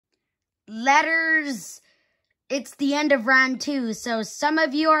letters. It's the end of round 2, so some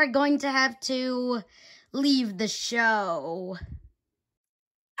of you are going to have to leave the show.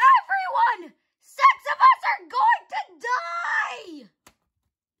 Everyone! 6 of us are going to die!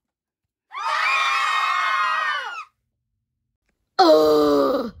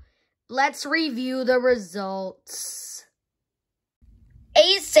 Ugh! Let's review the results. A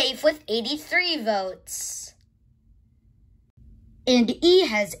is safe with 83 votes. And E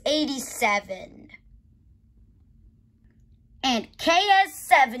has 87. And K has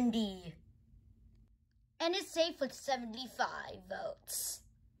 70. And is safe with 75 votes.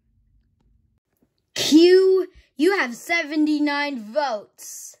 Q, you have 79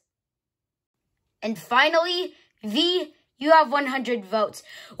 votes. And finally, V, you have 100 votes.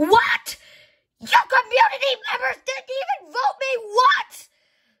 What? Your community members didn't even vote me? What?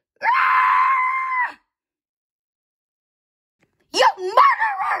 Ah! You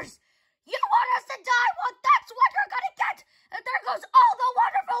murderers! You want us to die? Well, that's what you're gonna get! And there goes all the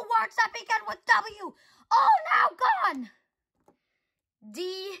wonderful words that begin with W. All now gone.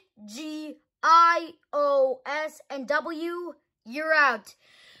 D, G, I, O, S, and W, you're out.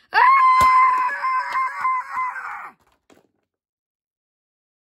 Ah!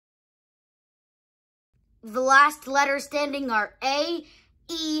 The last letters standing are A,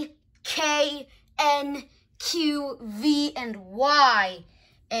 E, K, N, Q, V, and Y.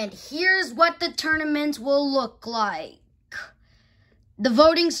 And here's what the tournament will look like. The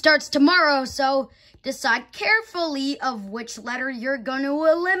voting starts tomorrow, so decide carefully of which letter you're going to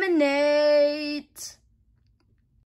eliminate.